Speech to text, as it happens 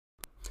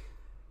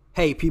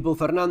Hey people,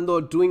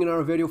 Fernando doing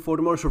another video for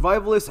the Modern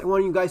Survivalist. I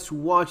want you guys to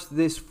watch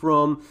this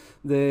from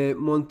the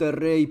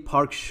Monterey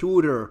park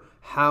shooter,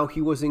 how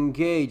he was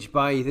engaged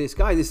by this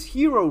guy, this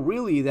hero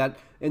really, that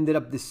ended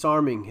up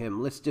disarming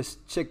him. Let's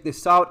just check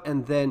this out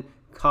and then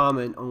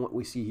comment on what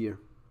we see here.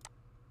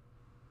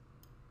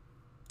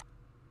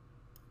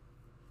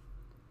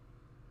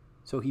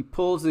 So he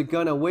pulls the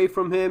gun away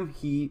from him,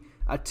 he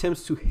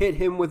attempts to hit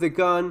him with the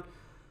gun.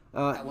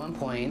 At one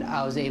point,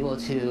 I was able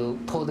to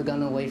pull the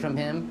gun away from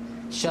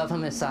him, shove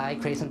him aside,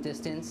 create some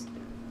distance,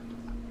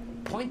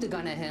 point the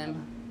gun at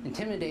him,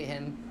 intimidate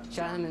him,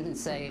 shout at him and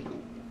say,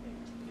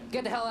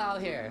 "Get the hell out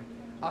of here.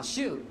 I'll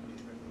shoot.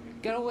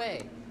 Get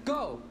away.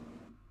 Go."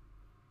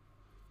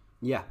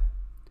 Yeah.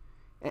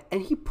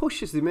 And he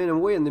pushes the man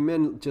away and the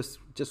man just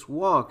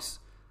walks.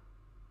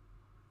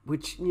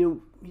 Which,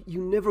 you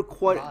never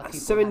quite... A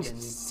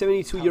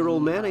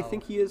 72-year-old man, I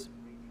think he is.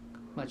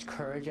 Much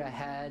courage I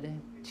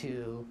had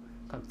to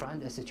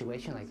confront a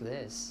situation like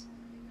this.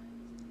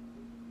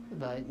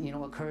 But you know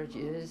what courage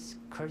is?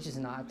 Courage is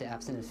not the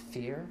absence of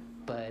fear,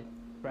 but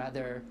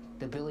rather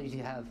the ability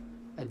to have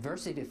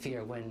adversity to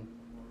fear when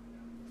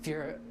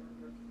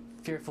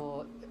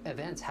fearful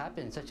events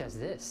happen, such as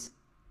this.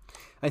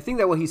 I think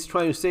that what he's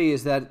trying to say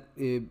is that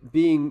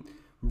being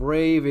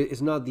brave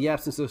is not the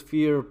absence of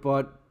fear,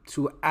 but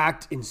to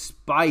act in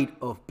spite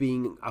of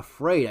being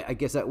afraid. I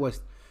guess that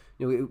was...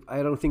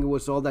 I don't think it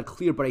was all that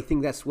clear, but I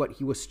think that's what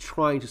he was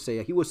trying to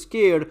say. He was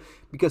scared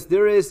because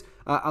there is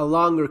a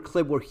longer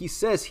clip where he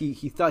says he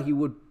thought he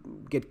would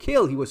get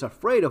killed. He was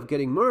afraid of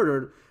getting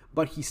murdered,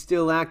 but he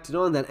still acted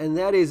on that. And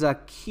that is a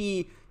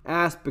key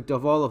aspect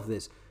of all of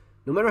this.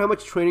 No matter how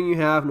much training you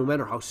have, no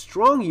matter how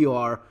strong you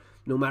are,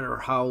 no matter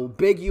how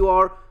big you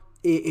are,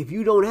 if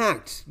you don't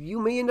act, you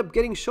may end up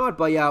getting shot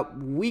by a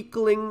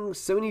weakling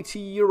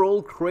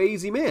 72-year-old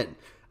crazy man.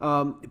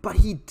 But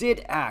he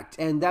did act,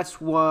 and that's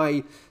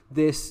why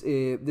this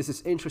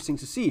is interesting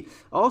to see.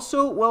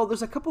 Also, well,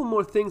 there's a couple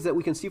more things that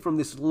we can see from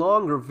this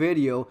longer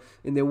video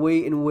in the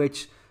way in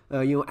which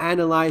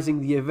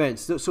analyzing the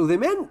events. So the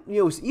man,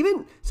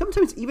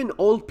 sometimes even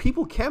old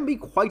people can be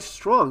quite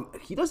strong.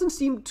 He doesn't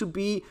seem to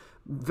be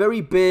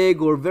very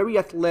big or very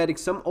athletic.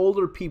 Some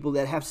older people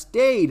that have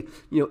stayed,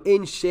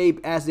 in shape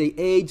as they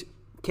age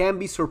can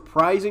be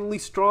surprisingly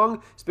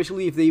strong,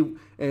 especially if they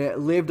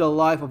lived a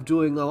life of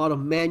doing a lot of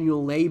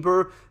manual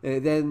labor.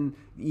 Then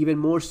even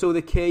more so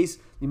the case,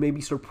 you may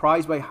be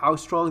surprised by how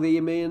strong they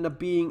may end up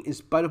being in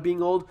spite of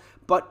being old.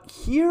 But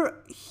here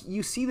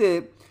you see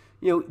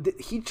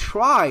he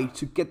tried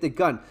to get the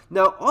gun.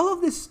 Now all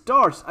of this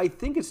starts, I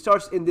think it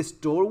starts in this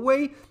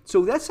doorway,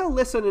 so that's a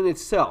lesson in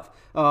itself.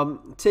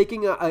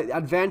 Taking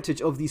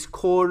advantage of these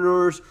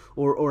corners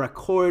or a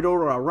corridor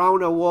or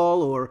around a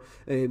wall or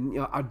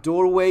a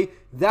doorway.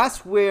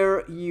 That's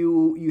where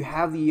you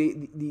have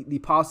the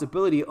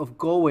possibility of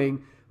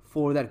going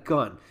for that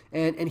gun.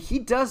 And he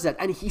does that,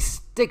 and he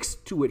sticks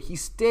to it. He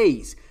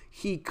stays.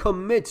 He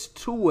commits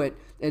to it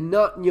and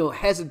not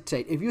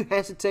hesitate. If you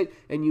hesitate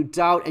and you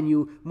doubt and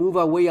you move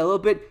away a little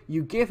bit,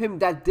 you give him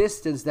that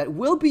distance that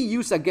will be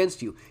used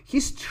against you.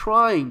 He's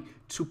trying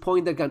to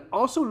point that gun.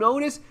 Also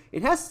notice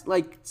it has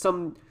like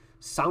some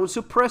sound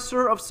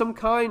suppressor of some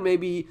kind.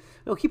 Maybe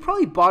he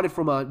probably bought it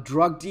from a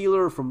drug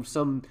dealer, from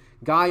some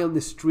guy on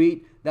the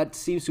street. That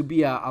seems to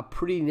be a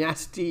pretty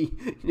nasty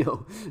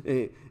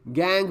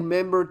gang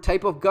member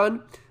type of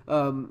gun.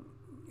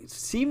 It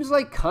seems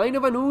like kind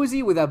of an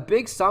Uzi with a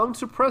big sound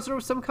suppressor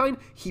of some kind.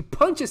 He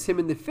punches him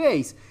in the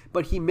face,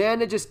 but he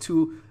manages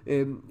to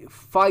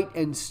fight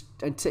and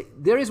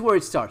there is where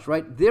it starts,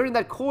 right? There in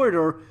that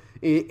corridor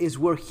is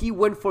where he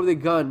went for the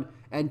gun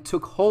and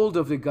took hold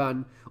of the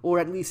gun, or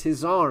at least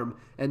his arm,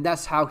 and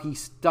that's how he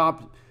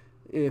stopped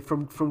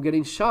from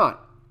getting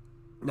shot.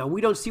 Now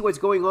we don't see what's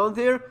going on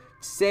there.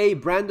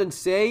 Brandon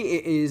Say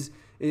is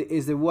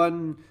the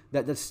one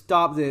that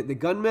stopped the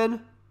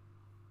gunman.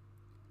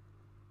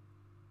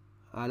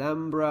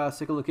 Alhambra,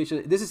 second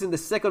location. This is in the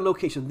second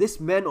location. This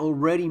man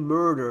already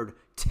murdered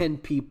 10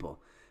 people.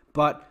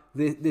 But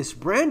this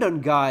Brandon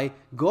guy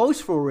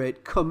goes for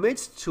it,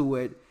 commits to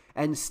it,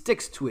 and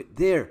sticks to it.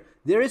 There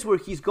is where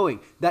he's going.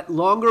 That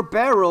longer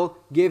barrel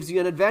gives you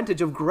an advantage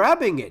of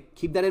grabbing it.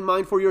 Keep that in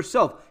mind for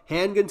yourself.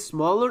 Handgun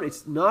smaller,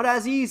 it's not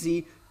as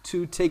easy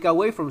to take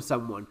away from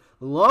someone.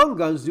 Long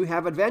guns do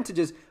have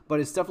advantages, but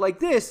in stuff like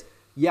this,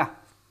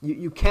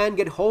 you can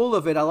get hold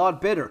of it a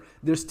lot better.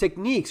 There's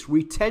techniques,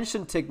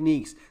 retention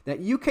techniques that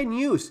you can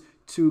use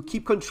to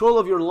keep control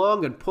of your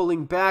long gun,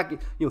 pulling back,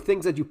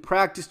 things that you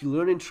practice, you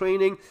learn in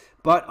training.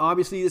 But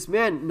obviously this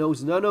man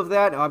knows none of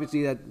that.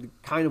 Obviously that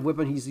kind of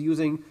weapon he's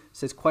using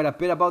says quite a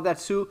bit about that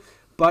too.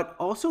 But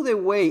also the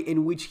way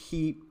in which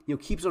he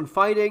keeps on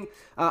fighting.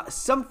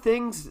 Some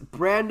things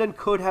Brandon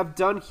could have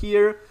done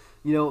here.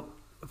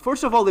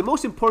 First of all, the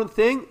most important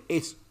thing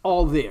is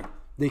all there.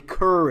 The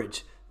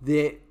courage,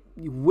 the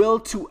will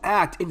to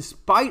act in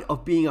spite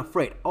of being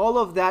afraid. All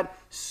of that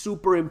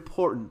super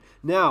important.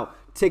 Now,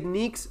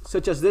 techniques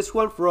such as this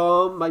one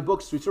from my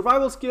book, Street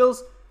Survival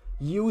Skills,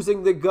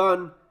 using the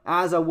gun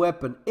as a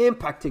weapon,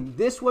 impacting.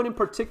 This one in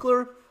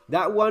particular,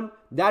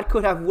 That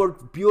could have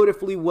worked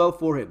beautifully well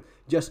for him.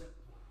 Just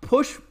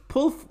push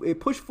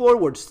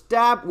forward,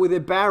 stab with the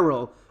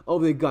barrel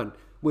of the gun.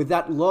 With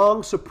that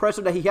long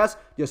suppressor that he has,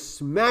 just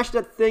smash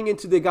that thing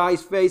into the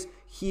guy's face.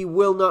 He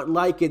will not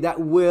like it. That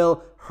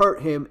will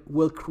hurt him,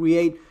 will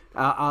create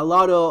a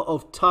lot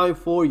of time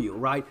for you,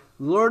 right?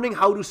 Learning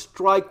how to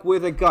strike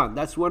with a gun.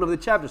 That's one of the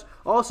chapters.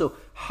 Also,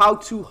 how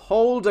to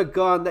hold a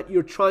gun that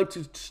you're trying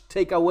to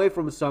take away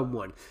from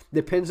someone.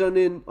 Depends on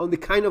the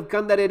kind of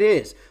gun that it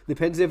is.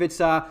 Depends if it's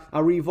a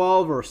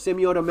revolver,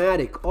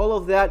 semi-automatic. All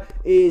of that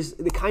is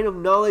the kind of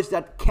knowledge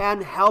that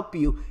can help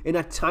you in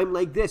a time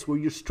like this where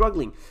you're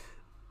struggling.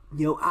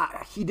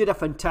 He did a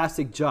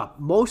fantastic job.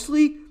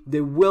 Mostly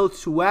the will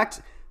to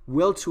act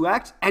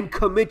and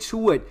commit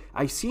to it.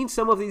 I've seen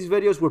some of these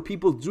videos where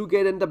people do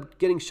end up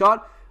getting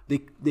shot.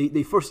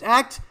 They first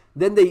act,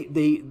 then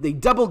they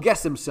double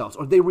guess themselves,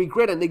 or they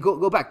regret and they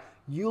go back.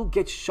 You'll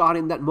get shot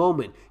in that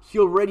moment. He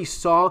already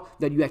saw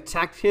that you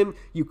attacked him.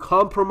 You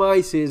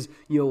compromise his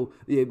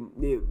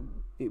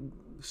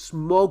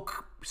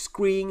smoke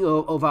screen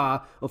of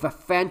a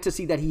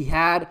fantasy that he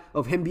had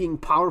of him being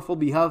powerful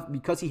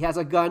because he has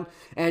a gun,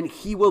 and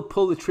he will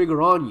pull the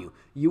trigger on you.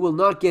 You will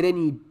not get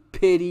any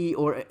pity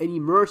or any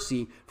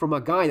mercy from a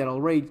guy that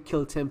already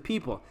killed 10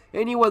 people.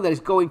 Anyone that is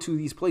going to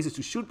these places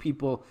to shoot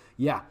people,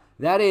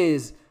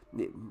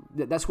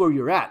 that's where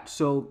you're at.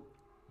 So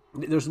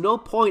there's no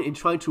point in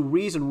trying to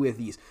reason with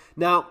these.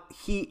 Now,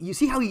 you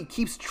see how he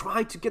keeps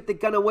trying to get the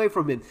gun away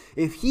from him.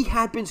 If he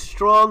had been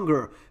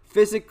stronger,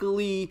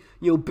 physically,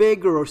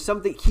 bigger or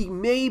something, he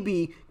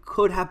maybe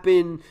could have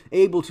been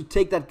able to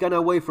take that gun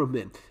away from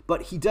him.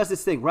 But he does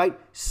this thing, right?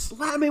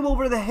 Slam him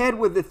over the head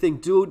with the thing,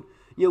 dude.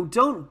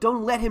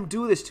 Don't let him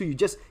do this to you.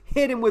 Just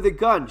hit him with a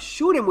gun.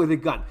 Shoot him with a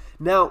gun.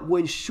 Now,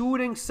 when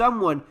shooting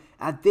someone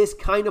at this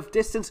kind of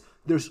distance,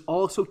 there's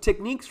also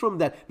techniques from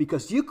that,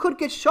 because you could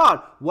get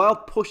shot while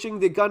pushing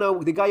the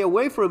guy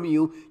away from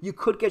you. You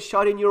could get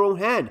shot in your own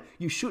hand.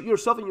 You shoot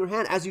yourself in your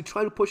hand as you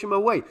try to push him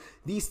away.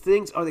 These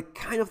things are the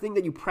kind of thing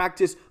that you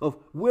practice, of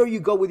where you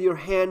go with your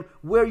hand,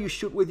 where you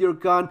shoot with your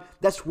gun.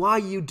 That's why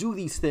you do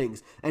these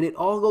things. And it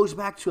all goes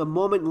back to a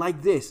moment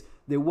like this,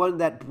 the one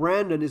that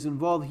Brandon is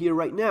involved here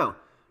right now.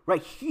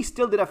 Right? He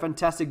still did a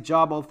fantastic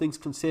job, all things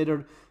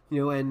considered,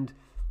 and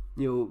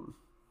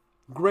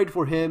great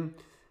for him.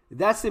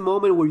 That's the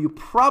moment where you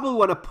probably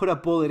want to put a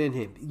bullet in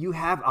him. You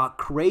have a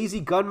crazy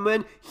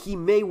gunman. He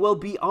may well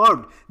be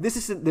armed. This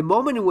is the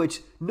moment in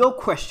which, no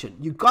question,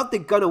 you got the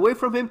gun away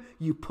from him,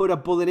 you put a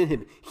bullet in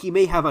him. He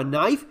may have a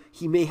knife.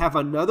 He may have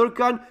another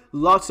gun.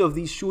 Lots of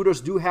these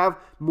shooters do have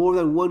more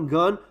than one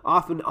gun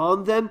often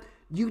on them.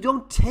 You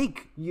don't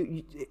take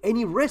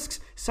any risks.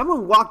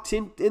 Someone walked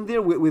in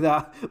there with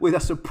a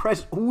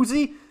suppressed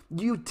Uzi.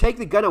 You take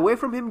the gun away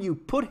from him, you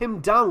put him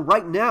down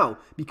right now,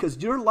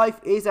 because your life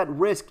is at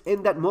risk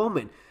in that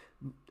moment.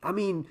 I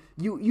mean,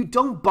 you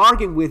don't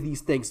bargain with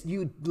these things.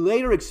 You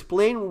later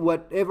explain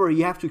whatever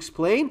you have to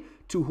explain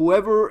to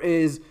whoever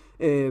is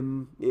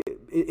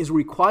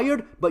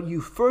required, but you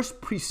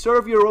first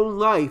preserve your own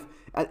life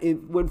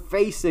when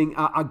facing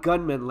a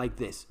gunman like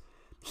this.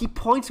 He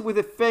points with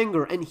a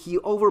finger and he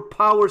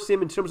overpowers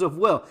him in terms of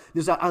will.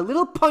 There's a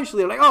little punch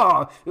there, like,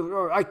 I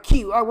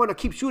want to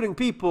keep shooting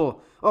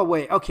people. Oh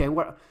wait, okay.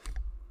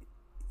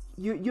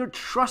 You're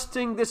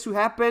trusting this to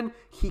happen.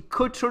 He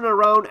could turn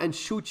around and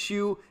shoot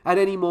you at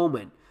any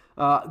moment.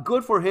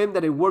 Good for him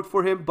that it worked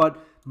for him. But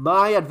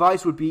my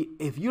advice would be,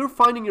 if you're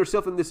finding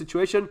yourself in this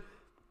situation,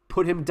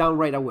 put him down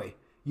right away.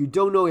 You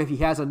don't know if he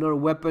has another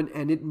weapon,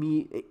 and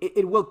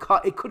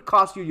it could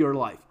cost you your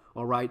life.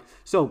 All right,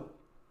 so.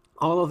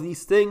 All of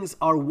these things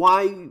are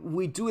why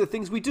we do the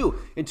things we do.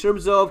 In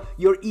terms of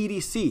your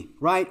EDC,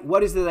 right?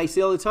 What is it I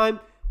say all the time?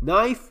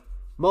 Knife,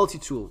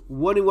 multi-tool.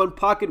 One in one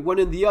pocket, one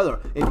in the other.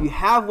 If you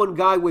have one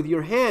guy with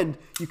your hand,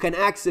 you can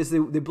access the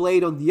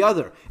blade on the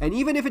other. And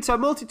even if it's a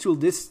multi-tool,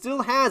 this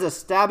still has a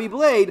stabby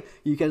blade.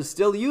 You can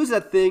still use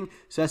that thing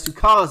so as to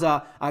cause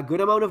a good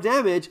amount of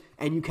damage.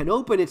 And you can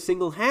open it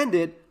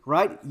single-handed,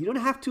 right? You don't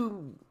have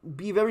to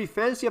be very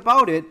fancy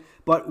about it.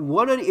 But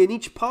one in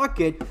each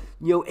pocket,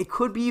 it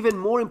could be even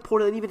more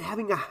important than even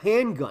having a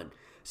handgun.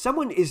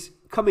 Someone is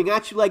coming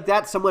at you like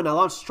that, someone a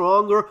lot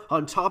stronger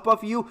on top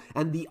of you,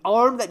 and the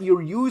arm that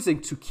you're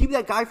using to keep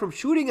that guy from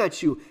shooting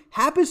at you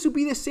happens to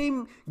be the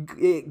same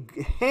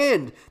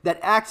hand that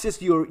acts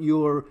as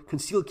your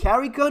concealed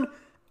carry gun.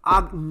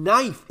 A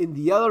knife on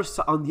the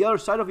other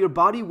side of your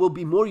body will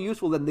be more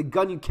useful than the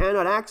gun you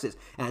cannot access.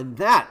 And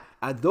that,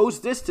 at those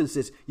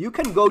distances, you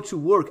can go to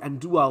work and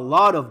do a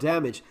lot of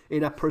damage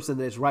in a person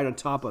that is right on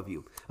top of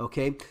you.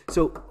 Okay?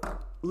 So,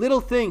 little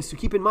things to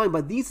keep in mind,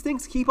 but these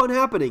things keep on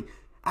happening.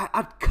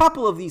 A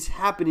couple of these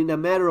happen in a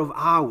matter of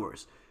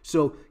hours.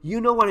 So, you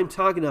know what I'm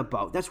talking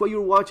about. That's why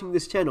you're watching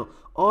this channel.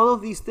 All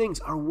of these things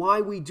are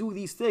why we do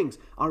these things,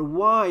 are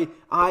why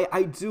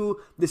I do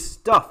this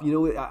stuff.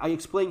 I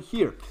explain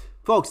here.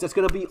 Folks, that's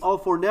going to be all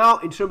for now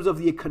in terms of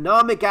the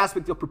economic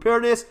aspect of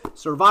preparedness,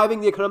 surviving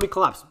the economic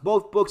collapse.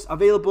 Both books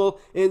available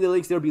in the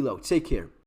links there below. Take care.